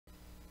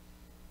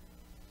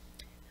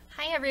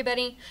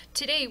everybody!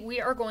 Today we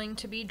are going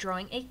to be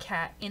drawing a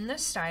cat in the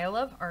style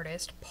of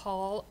artist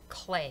Paul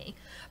Klee.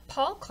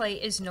 Paul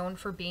Klee is known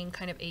for being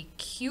kind of a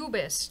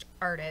cubist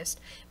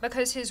artist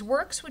because his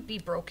works would be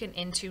broken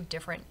into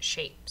different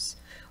shapes.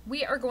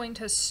 We are going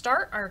to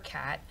start our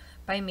cat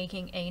by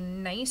making a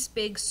nice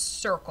big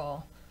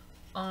circle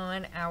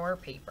on our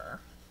paper.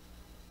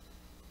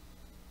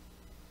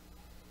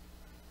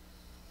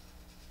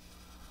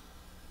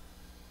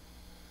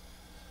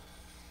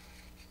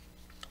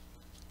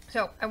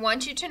 So I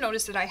want you to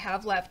notice that I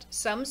have left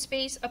some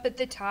space up at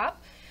the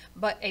top,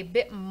 but a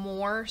bit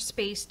more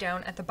space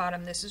down at the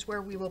bottom. This is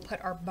where we will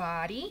put our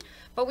body,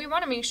 but we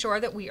want to make sure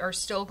that we are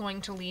still going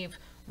to leave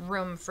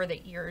room for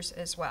the ears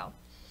as well.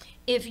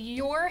 If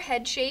your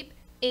head shape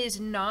is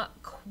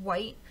not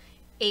quite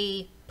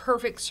a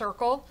perfect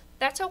circle,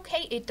 that's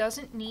okay. It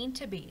doesn't need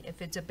to be.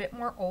 If it's a bit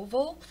more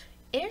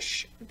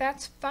oval-ish,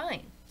 that's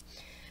fine.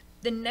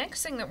 The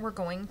next thing that we're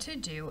going to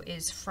do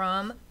is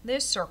from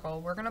this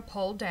circle, we're going to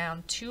pull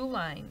down 2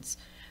 lines.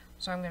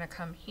 So I'm going to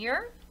come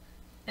here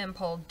and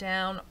pull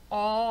down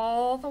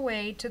all the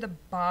way to the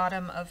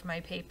bottom of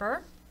my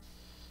paper.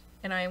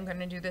 And I am going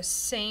to do the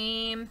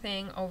same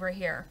thing over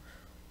here,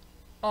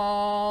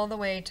 all the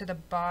way to the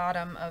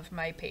bottom of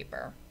my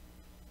paper.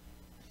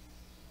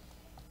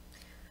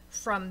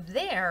 From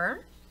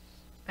there,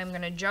 I'm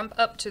going to jump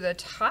up to the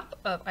top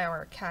of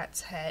our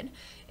cat's head,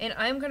 and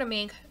I'm going to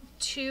make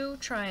 2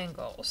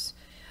 triangles.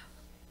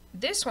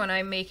 This one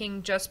I'm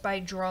making just by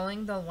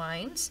drawing the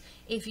lines.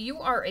 If you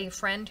are a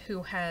friend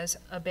who has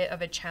a bit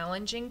of a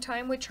challenging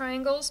time with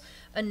triangles,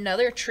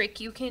 another trick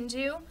you can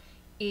do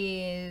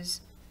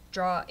is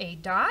draw a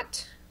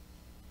dot.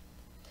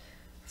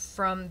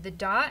 From the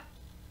dot,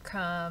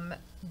 come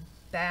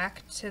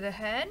back to the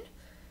head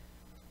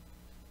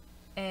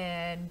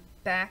and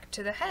back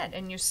to the head,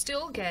 and you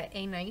still get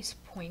a nice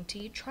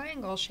pointy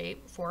triangle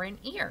shape for an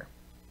ear.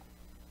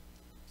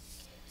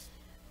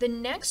 The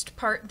next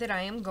part that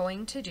I am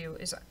going to do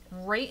is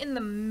right in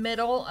the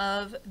middle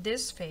of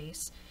this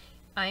face,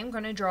 I'm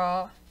going to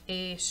draw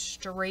a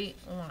straight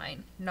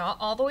line. Not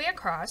all the way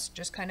across,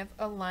 just kind of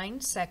a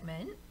line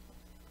segment.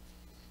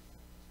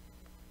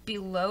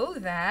 Below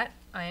that,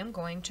 I am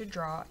going to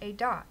draw a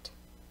dot.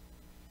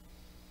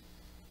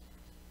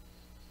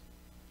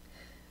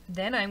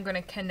 Then I'm going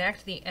to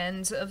connect the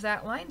ends of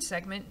that line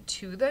segment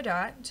to the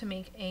dot to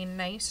make a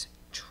nice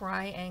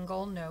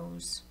triangle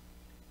nose.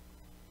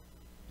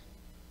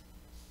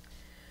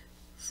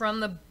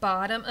 From the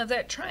bottom of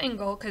that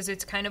triangle, because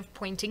it's kind of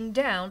pointing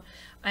down,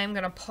 I'm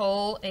going to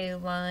pull a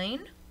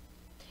line,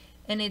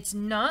 and it's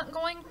not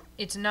going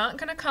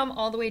to come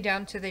all the way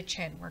down to the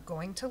chin. We're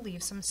going to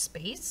leave some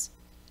space.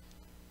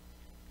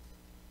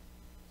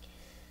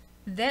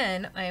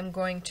 Then I am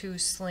going to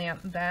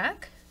slant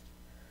back,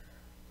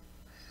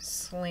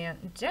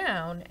 slant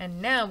down,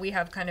 and now we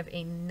have kind of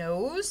a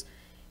nose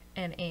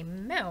and a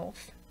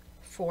mouth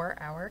for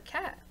our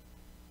cat.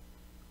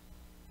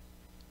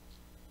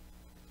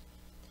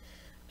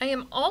 I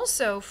am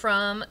also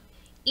from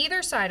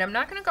either side. I'm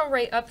not going to go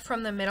right up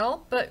from the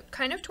middle, but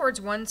kind of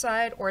towards one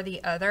side or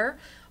the other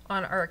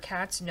on our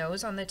cat's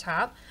nose on the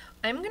top.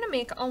 I'm going to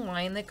make a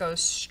line that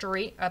goes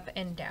straight up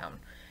and down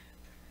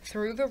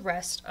through the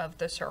rest of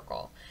the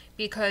circle,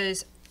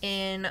 because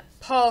in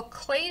Paul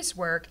Klee's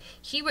work,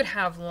 he would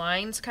have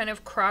lines kind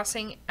of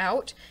crossing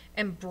out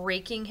and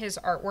breaking his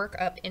artwork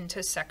up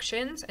into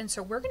sections, and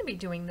so we're going to be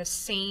doing the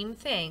same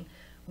thing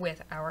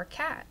with our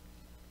cat.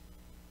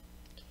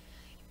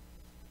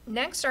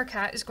 Next, our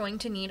cat is going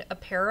to need a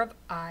pair of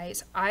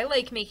eyes. I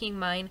like making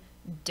mine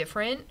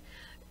different,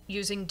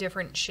 using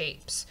different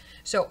shapes.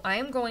 So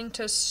I'm going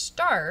to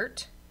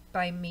start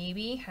by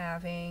maybe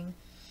having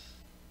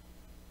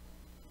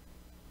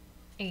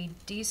a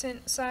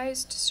decent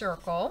sized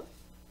circle,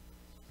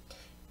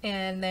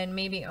 and then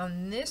maybe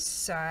on this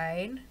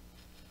side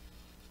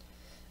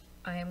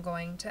I am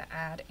going to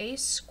add a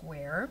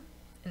square,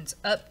 and it's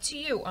up to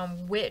you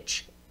on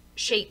which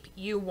shape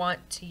you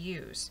want to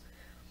use.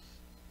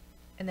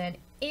 And then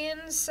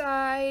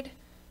inside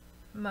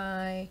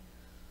my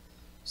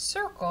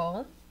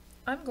circle,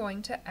 I'm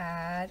going to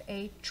add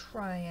a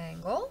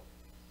triangle.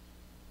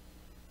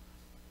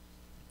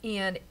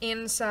 And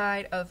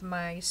inside of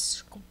my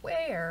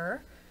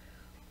square,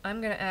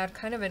 I'm going to add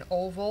kind of an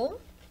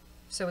oval.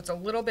 So it's a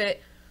little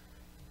bit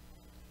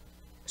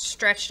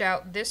stretched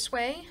out this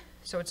way,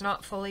 so it's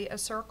not fully a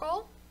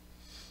circle.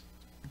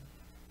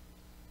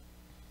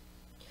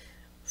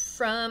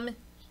 From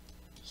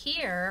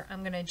here,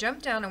 I'm going to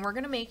jump down and we're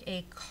going to make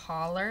a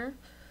collar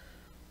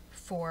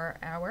for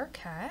our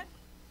cat.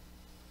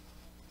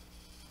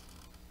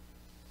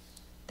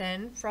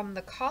 Then from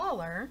the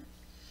collar,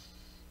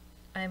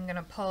 I'm going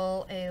to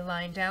pull a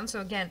line down. So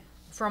again,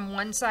 from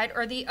one side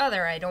or the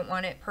other, I don't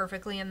want it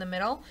perfectly in the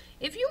middle.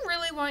 If you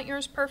really want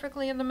yours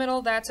perfectly in the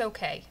middle, that's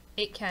okay.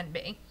 It can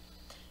be.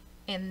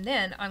 And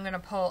then I'm going to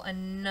pull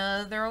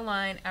another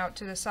line out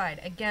to the side.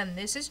 Again,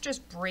 this is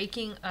just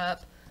breaking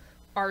up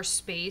our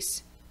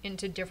space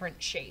into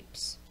different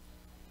shapes.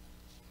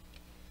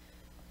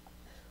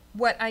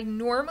 What I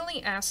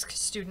normally ask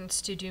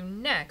students to do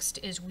next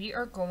is we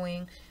are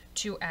going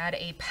to add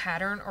a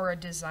pattern or a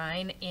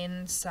design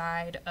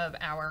inside of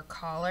our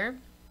collar.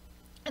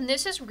 And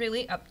this is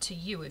really up to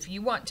you. If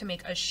you want to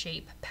make a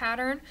shape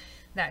pattern,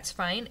 that's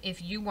fine. If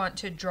you want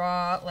to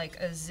draw like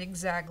a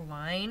zigzag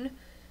line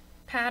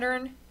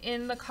pattern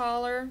in the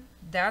collar,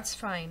 that's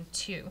fine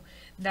too.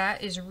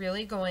 That is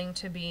really going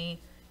to be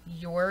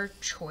your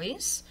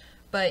choice.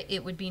 But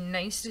it would be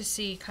nice to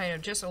see kind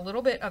of just a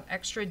little bit of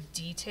extra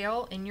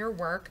detail in your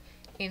work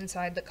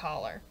inside the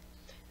collar.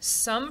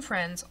 Some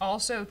friends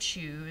also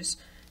choose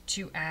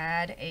to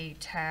add a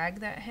tag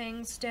that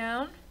hangs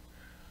down,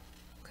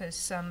 because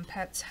some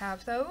pets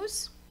have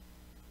those.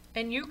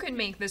 And you can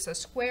make this a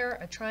square,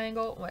 a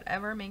triangle,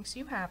 whatever makes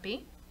you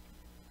happy.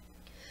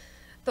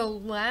 The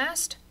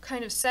last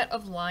kind of set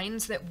of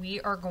lines that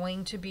we are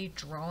going to be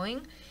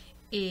drawing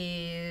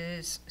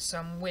is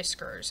some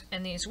whiskers,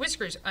 and these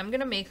whiskers, I'm going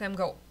to make them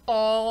go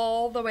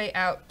all the way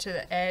out to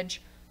the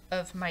edge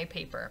of my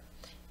paper,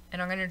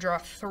 and I'm going to draw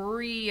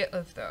 3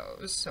 of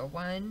those. So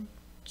 1,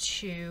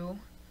 2,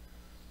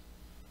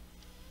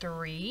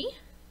 3,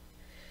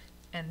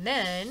 and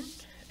then,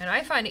 and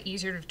I find it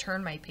easier to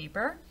turn my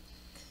paper,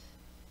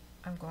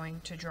 I'm going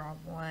to draw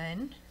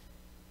 1,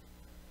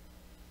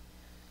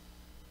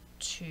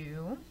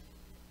 2,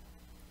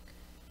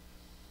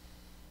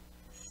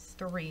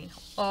 3,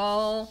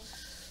 all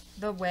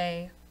the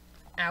way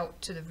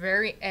out to the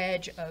very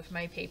edge of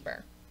my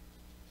paper.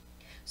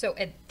 So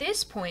at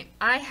this point,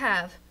 I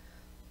have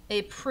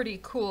a pretty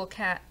cool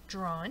cat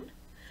drawn.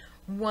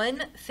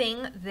 One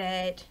thing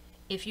that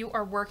if you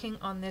are working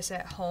on this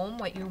at home,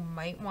 what you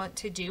might want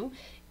to do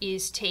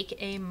is take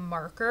a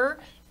marker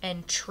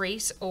and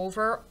trace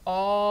over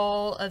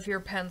all of your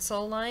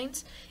pencil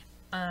lines.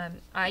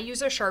 I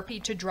use a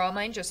Sharpie to draw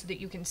mine just so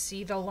that you can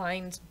see the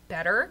lines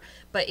better,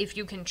 but if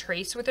you can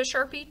trace with a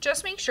Sharpie,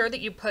 just make sure that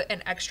you put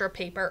an extra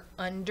paper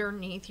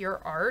underneath your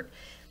art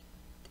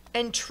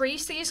and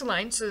trace these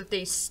lines so that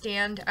they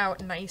stand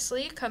out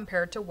nicely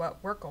compared to what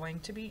we're going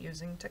to be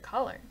using to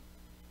color.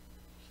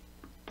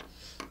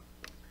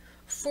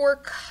 For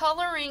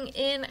coloring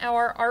in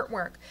our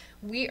artwork,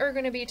 we are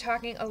going to be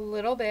talking a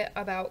little bit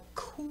about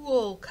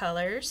cool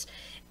colors,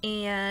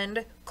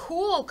 and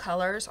cool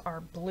colors are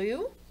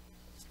blue,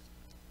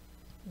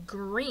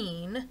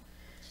 green,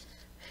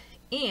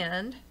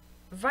 and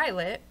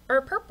violet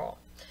or purple.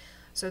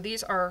 So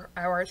these are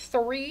our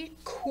 3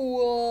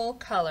 cool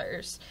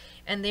colors,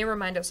 and they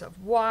remind us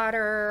of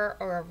water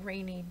or a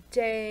rainy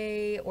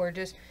day or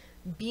just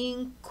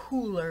being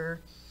cooler.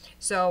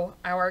 So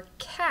our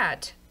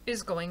cat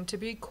is going to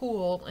be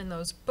cool, and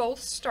those both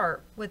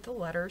start with the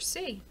letter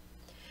C.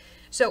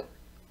 So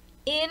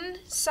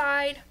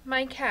inside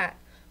my cat,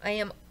 I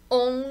am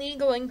only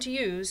going to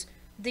use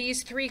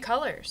these 3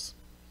 colors.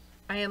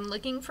 I am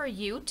looking for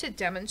you to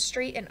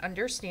demonstrate an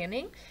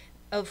understanding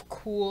of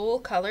cool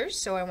colors.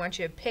 So I want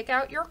you to pick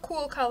out your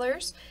cool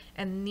colors,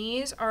 and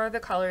these are the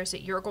colors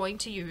that you're going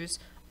to use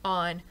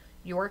on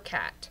your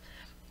cat.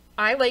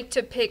 I like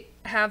to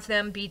have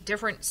them be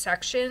different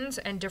sections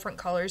and different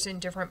colors in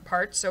different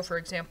parts. So for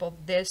example,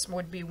 this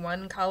would be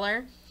one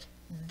color,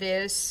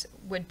 this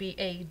would be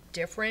a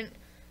different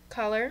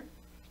color.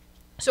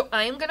 So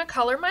I am going to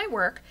color my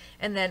work,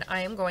 and then I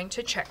am going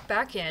to check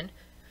back in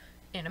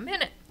a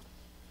minute.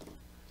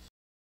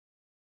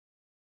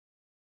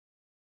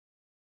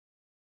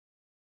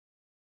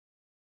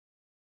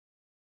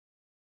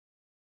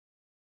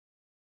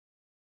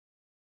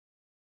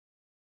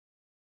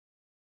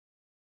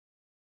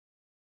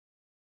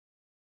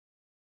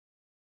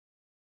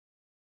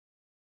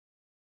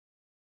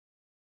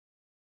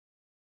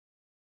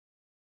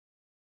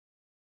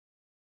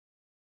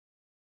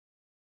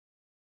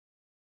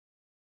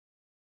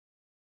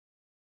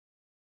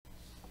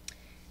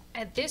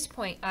 At this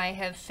point, I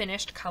have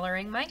finished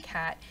coloring my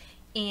cat,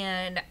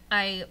 and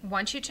I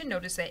want you to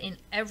notice that in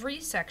every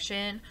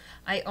section,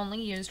 I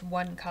only used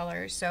one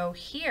color. So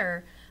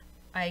here,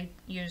 I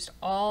used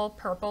all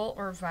purple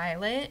or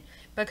violet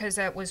because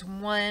that was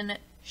one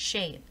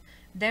shade.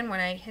 Then when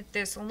I hit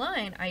this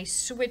line, I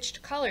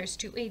switched colors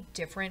to a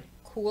different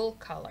cool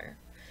color.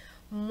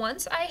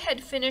 Once I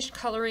had finished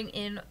coloring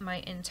in my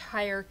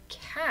entire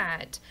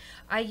cat,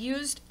 I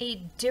used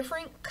a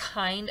different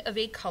kind of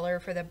a color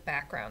for the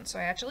background. So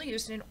I actually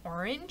used an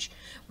orange,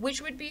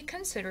 which would be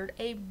considered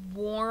a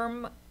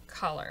warm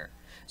color.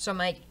 So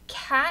my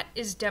cat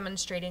is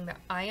demonstrating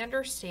that I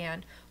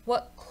understand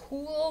what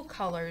cool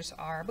colors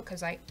are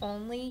because I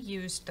only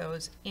used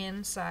those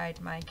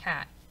inside my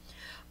cat.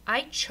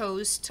 I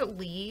chose to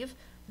leave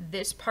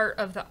this part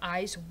of the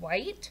eyes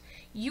white.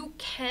 You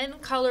can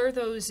color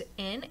those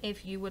in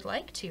if you would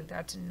like to.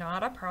 That's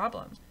not a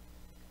problem.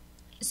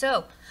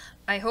 So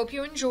I hope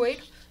you enjoyed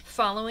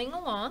following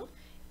along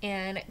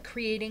and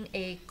creating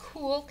a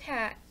cool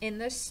cat in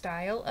the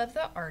style of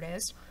the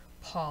artist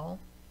Paul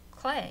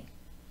Klee.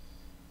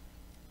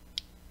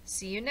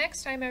 See you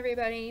next time,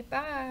 everybody.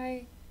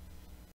 Bye.